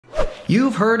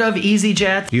You've heard of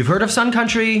EasyJet, you've heard of Sun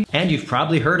Country, and you've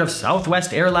probably heard of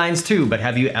Southwest Airlines too, but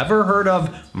have you ever heard of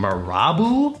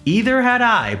Marabu? Either had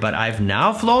I, but I've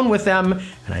now flown with them,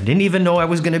 and I didn't even know I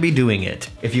was gonna be doing it.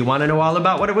 If you wanna know all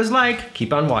about what it was like,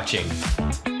 keep on watching.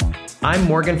 I'm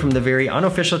Morgan from the very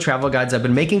unofficial travel guides. I've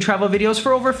been making travel videos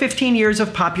for over 15 years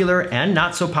of popular and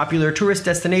not so popular tourist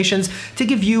destinations to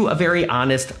give you a very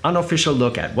honest, unofficial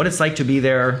look at what it's like to be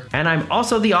there. And I'm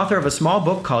also the author of a small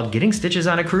book called Getting Stitches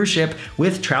on a Cruise Ship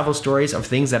with travel stories of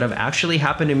things that have actually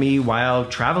happened to me while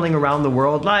traveling around the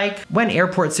world, like when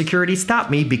airport security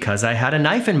stopped me because I had a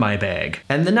knife in my bag.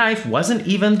 And the knife wasn't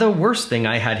even the worst thing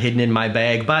I had hidden in my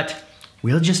bag, but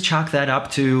we'll just chalk that up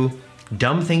to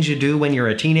dumb things you do when you're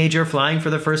a teenager flying for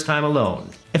the first time alone.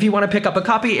 If you want to pick up a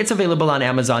copy, it's available on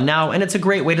Amazon now, and it's a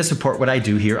great way to support what I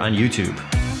do here on YouTube.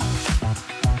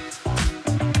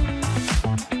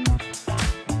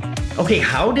 Okay,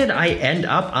 how did I end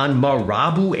up on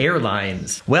Marabu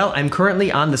Airlines? Well, I'm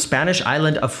currently on the Spanish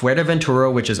island of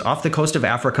Fuerteventura, which is off the coast of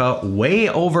Africa, way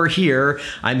over here.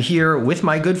 I'm here with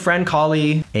my good friend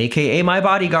Collie, aka my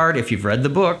bodyguard if you've read the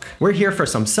book. We're here for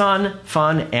some sun,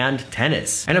 fun, and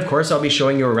tennis. And of course, I'll be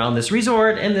showing you around this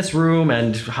resort and this room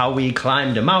and how we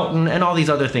climbed a mountain and all these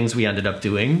other things we ended up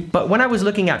doing. But when I was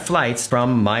looking at flights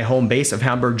from my home base of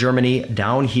Hamburg, Germany,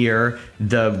 down here,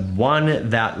 the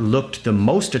one that looked the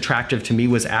most attractive to me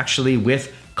was actually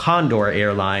with Condor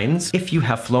Airlines. If you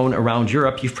have flown around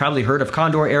Europe, you've probably heard of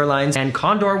Condor Airlines, and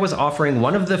Condor was offering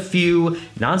one of the few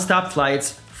nonstop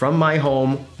flights from my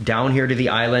home down here to the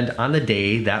island on the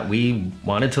day that we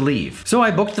wanted to leave. So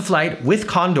I booked the flight with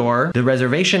Condor. The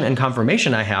reservation and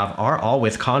confirmation I have are all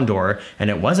with Condor, and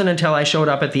it wasn't until I showed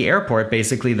up at the airport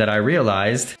basically that I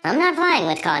realized I'm not flying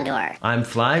with Condor. I'm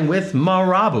flying with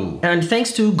Marabu. And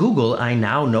thanks to Google, I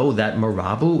now know that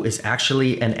Marabu is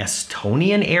actually an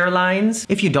Estonian Airlines.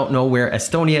 If you don't know where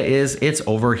Estonia is, it's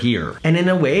over here. And in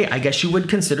a way, I guess you would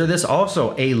consider this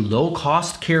also a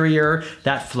low-cost carrier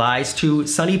that flies to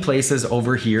sunny places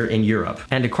over here in Europe.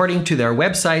 And according to their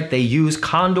website, they use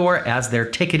Condor as their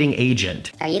ticketing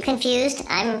agent. Are you confused?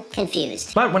 I'm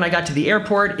confused. But when I got to the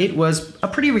airport, it was a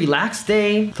pretty relaxed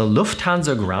day. The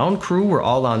Lufthansa ground crew were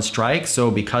all on strike, so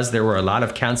because there were a lot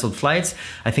of canceled flights,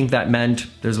 I think that meant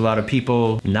there's a lot of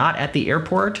people not at the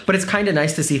airport. But it's kind of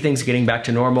nice to see things getting back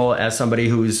to normal as somebody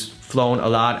who's flown a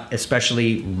lot,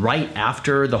 especially right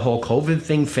after the whole COVID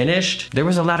thing finished. There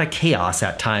was a lot of chaos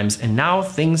at times, and now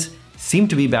things seem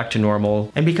to be back to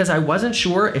normal. And because I wasn't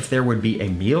sure if there would be a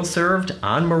meal served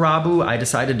on Marabu, I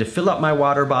decided to fill up my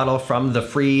water bottle from the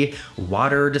free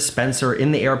water dispenser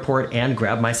in the airport and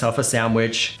grab myself a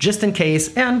sandwich just in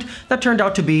case, and that turned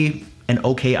out to be an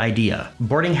okay idea.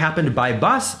 Boarding happened by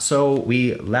bus, so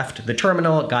we left the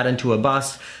terminal, got into a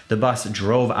bus. The bus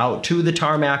drove out to the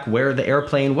tarmac where the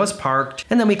airplane was parked,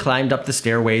 and then we climbed up the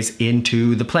stairways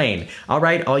into the plane. All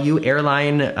right, all you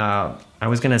airline, I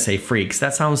was gonna say freaks,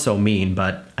 that sounds so mean,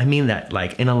 but I mean that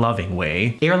like in a loving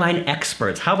way. Airline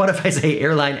experts, how about if I say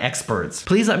airline experts?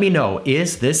 Please let me know,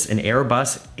 is this an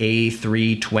Airbus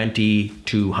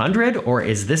A320-200 or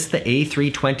is this the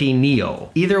A320neo?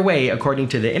 Either way, according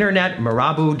to the internet,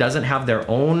 Marabu doesn't have their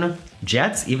own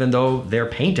jets, even though they're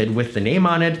painted with the name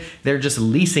on it. They're just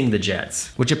leasing the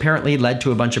jets, which apparently led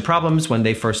to a bunch of problems when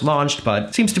they first launched,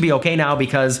 but seems to be okay now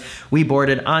because we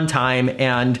boarded on time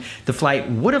and the flight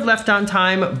would have left on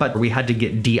time, but we had to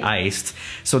get de-iced.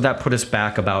 So that put us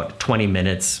back about 20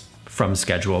 minutes from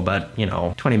schedule, but you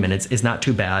know, 20 minutes is not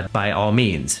too bad by all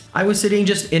means. I was sitting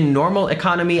just in normal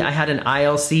economy. I had an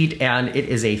aisle seat and it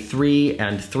is a 3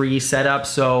 and 3 setup.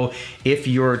 So if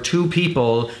you're 2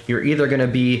 people, you're either gonna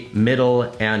be middle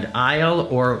and aisle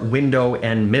or window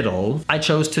and middle. I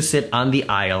chose to sit on the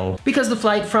aisle because the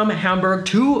flight from Hamburg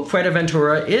to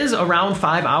Fuerteventura is around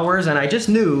 5 hours and I just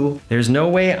knew there's no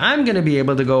way I'm gonna be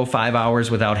able to go 5 hours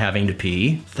without having to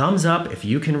pee. Thumbs up if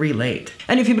you can relate.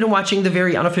 And if you've been watching the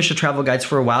very unofficial travel guides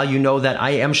for a while, you know that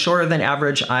I am shorter than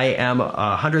average. I am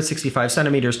 165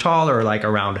 centimeters tall, or like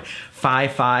around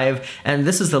 5'5", and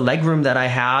this is the legroom that I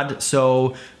had,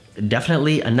 so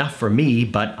definitely enough for me,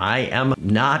 but I am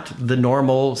not the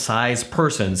normal size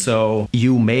person, so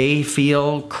you may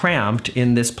feel cramped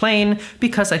in this plane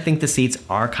because I think the seats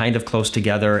are kind of close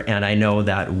together, and I know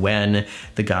that when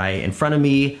the guy in front of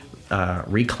me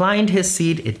reclined his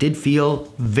seat, it did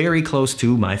feel very close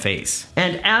to my face.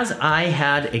 And as I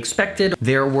had expected,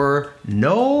 there were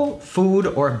no food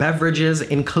or beverages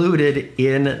included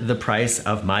in the price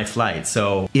of my flight.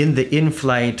 So in the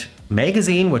in-flight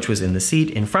magazine, which was in the seat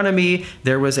in front of me,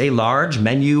 there was a large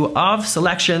menu of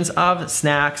selections of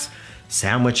snacks,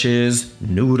 sandwiches,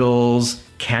 noodles,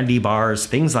 candy bars,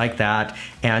 things like that,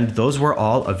 and those were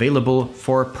all available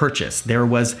for purchase. There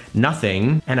was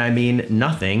nothing, and I mean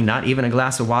nothing, not even a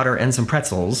glass of water and some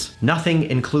pretzels, nothing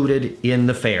included in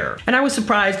the fare. And I was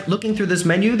surprised looking through this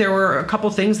menu. There were a couple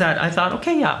things that I thought,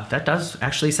 okay, yeah, that does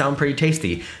actually sound pretty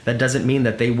tasty. That doesn't mean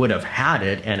that they would have had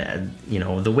it, and you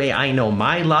know, the way I know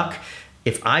my luck,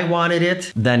 if I wanted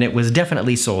it, then it was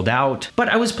definitely sold out. But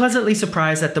I was pleasantly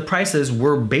surprised that the prices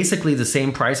were basically the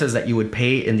same prices that you would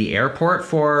pay in the airport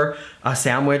for a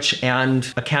sandwich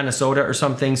and a can of soda or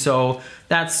something. So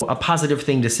that's a positive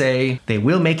thing to say. They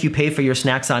will make you pay for your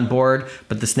snacks on board,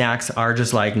 but the snacks are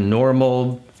just like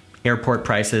normal airport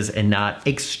prices and not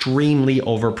extremely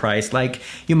overpriced like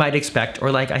you might expect, or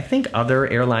like I think other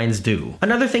airlines do.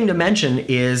 Another thing to mention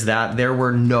is that there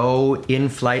were no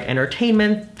in-flight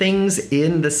entertainment things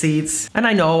in the seats. And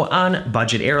I know on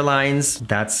budget airlines,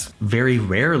 that's very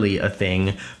rarely a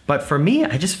thing. But for me,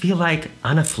 I just feel like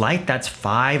on a flight that's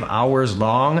 5 hours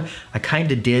long, I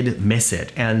kind of did miss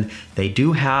it. And they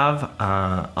do have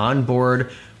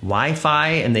onboard Wi-Fi,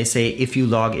 and they say if you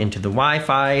log into the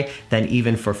Wi-Fi, then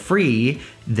even for free,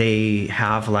 they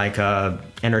have like a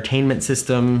entertainment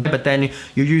system, but then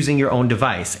you're using your own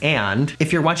device. And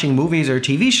if you're watching movies or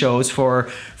TV shows for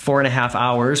 4.5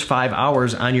 hours, 5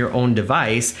 hours on your own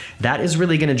device, that is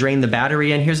really gonna drain the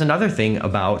battery. And here's another thing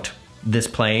about this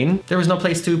plane. There was no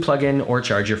place to plug in or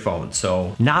charge your phone.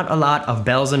 So not a lot of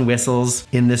bells and whistles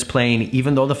in this plane,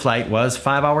 even though the flight was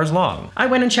 5 hours long. I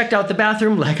went and checked out the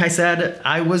bathroom. Like I said,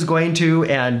 I was going to,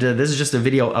 and this is just a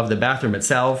video of the bathroom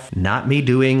itself, not me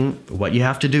doing what you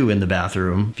have to do in the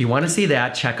bathroom. If you want to see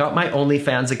that, check out my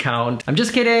OnlyFans account. I'm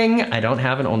just kidding. I don't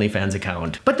have an OnlyFans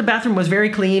account. But the bathroom was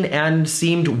very clean and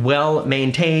seemed well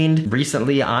maintained.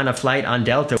 Recently on a flight on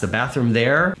Delta, the bathroom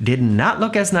there did not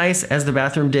look as nice as the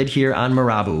bathroom did here on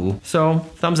Marabu. So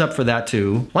thumbs up for that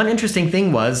too. One interesting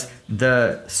thing was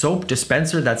the soap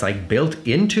dispenser that's like built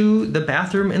into the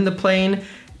bathroom in the plane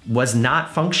was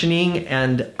not functioning,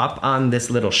 and up on this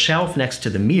little shelf next to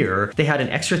the mirror, they had an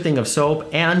extra thing of soap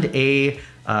and a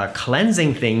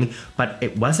cleansing thing, but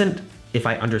it wasn't, if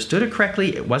I understood it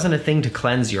correctly, it wasn't a thing to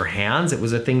cleanse your hands, it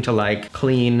was a thing to like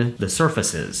clean the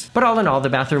surfaces. But all in all, the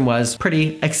bathroom was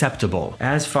pretty acceptable.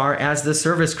 As far as the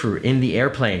service crew in the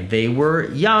airplane, they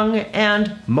were young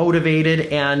and motivated,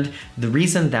 and the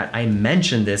reason that I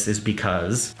mention this is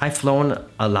because I've flown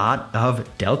a lot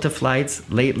of Delta flights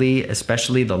lately,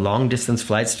 especially the long distance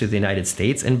flights to the United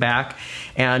States and back,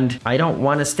 and I don't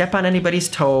want to step on anybody's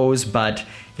toes, but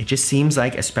it just seems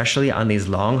like, especially on these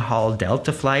long haul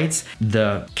Delta flights,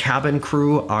 the cabin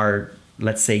crew are,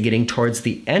 let's say, getting towards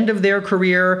the end of their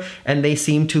career, and they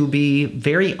seem to be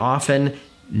very often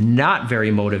not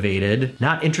very motivated,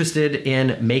 not interested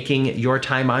in making your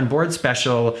time on board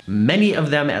special. Many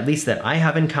of them, at least that I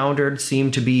have encountered,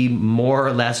 seem to be more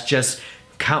or less just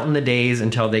counting the days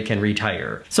until they can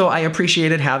retire. So I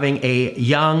appreciated having a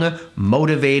young,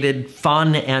 motivated,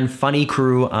 fun, and funny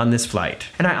crew on this flight.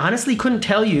 And I honestly couldn't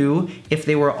tell you if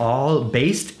they were all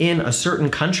based in a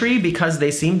certain country because they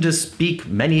seem to speak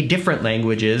many different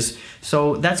languages.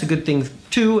 So that's a good thing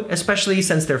too, especially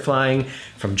since they're flying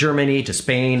from Germany to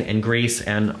Spain and Greece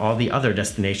and all the other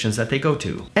destinations that they go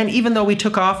to. And even though we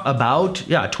took off about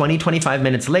 20-25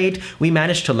 minutes late, we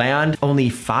managed to land only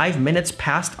 5 minutes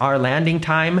past our landing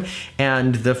time,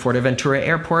 and the Fuerteventura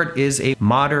airport is a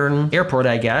modern airport,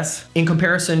 I guess. In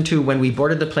comparison to when we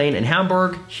boarded the plane in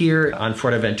Hamburg, here on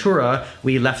Fuerteventura,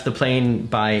 we left the plane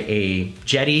by a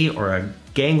jetty or a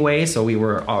gangway, so we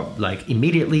were like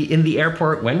immediately in the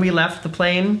airport when we left the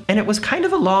plane. And it was kind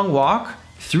of a long walk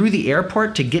through the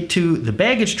airport to get to the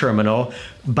baggage terminal,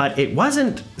 but it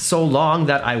wasn't so long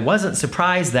that I wasn't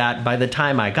surprised that by the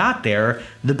time I got there,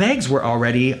 the bags were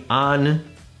already on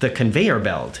the conveyor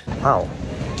belt. Wow,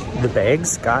 the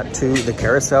bags got to the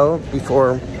carousel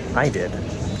before I did.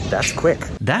 That's quick.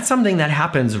 That's something that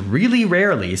happens really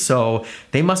rarely, so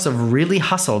they must have really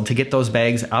hustled to get those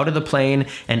bags out of the plane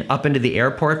and up into the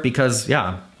airport because,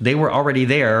 yeah, they were already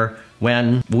there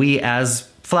when we as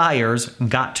flyers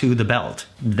got to the belt.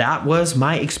 That was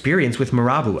my experience with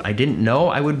Marabu. I didn't know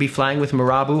I would be flying with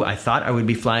Marabu. I thought I would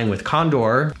be flying with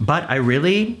Condor, but I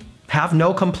really have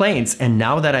no complaints. And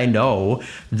now that I know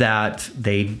that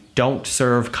they don't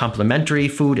serve complimentary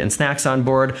food and snacks on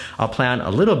board, I'll plan a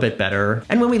little bit better.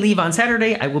 And when we leave on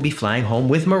Saturday, I will be flying home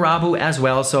with Marabu as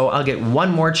well, so I'll get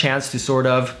one more chance to sort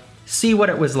of see what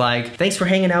it was like. Thanks for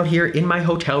hanging out here in my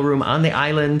hotel room on the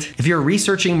island. If you're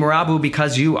researching Marabu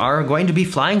because you are going to be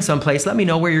flying someplace, let me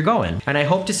know where you're going. And I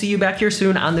hope to see you back here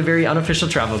soon on the Very Unofficial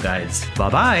Travel Guides.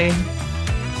 Bye-bye.